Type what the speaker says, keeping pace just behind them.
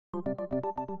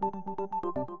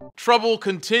Trouble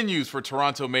continues for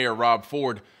Toronto Mayor Rob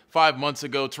Ford. 5 months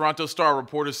ago, Toronto Star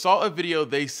reporters saw a video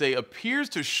they say appears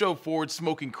to show Ford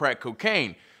smoking crack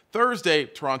cocaine. Thursday,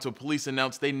 Toronto police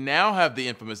announced they now have the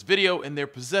infamous video in their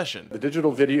possession. The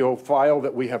digital video file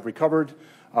that we have recovered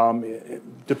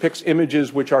depicts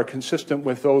images which are consistent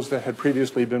with those that had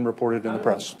previously been reported in the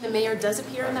press. The mayor does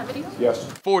appear in that video? Yes.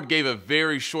 Ford gave a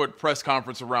very short press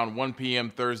conference around 1 p.m.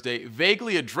 Thursday,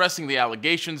 vaguely addressing the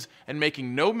allegations and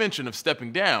making no mention of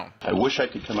stepping down. I wish I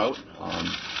could come out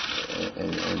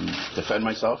and defend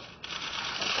myself.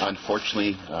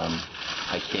 Unfortunately,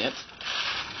 I can't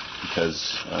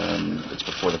because it's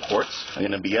before the courts. I'm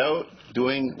going to be out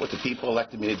doing what the people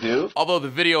elected me to do. Although the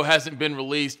video hasn't been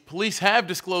released, police have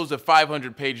disclosed a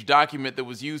 500-page document that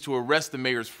was used to arrest the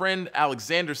mayor's friend,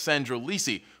 Alexander Sandro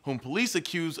Lisi, whom police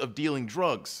accuse of dealing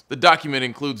drugs. The document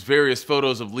includes various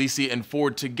photos of Lisi and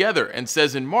Ford together and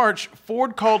says in March,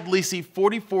 Ford called Lisi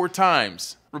 44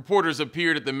 times. Reporters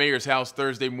appeared at the mayor's house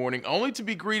Thursday morning only to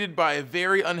be greeted by a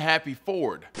very unhappy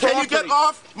Ford. Can you get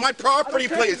off my property,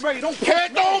 please? Don't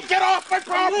get off my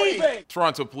property!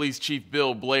 Toronto Police Chief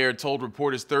Bill Blair told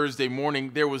reporters Thursday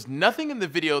morning there was nothing in the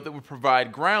video that would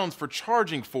provide grounds for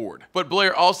charging Ford. But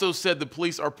Blair also said the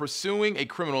police are pursuing a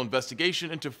criminal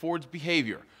investigation into Ford's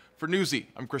behavior. For Newsy,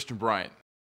 I'm Christian Bryant.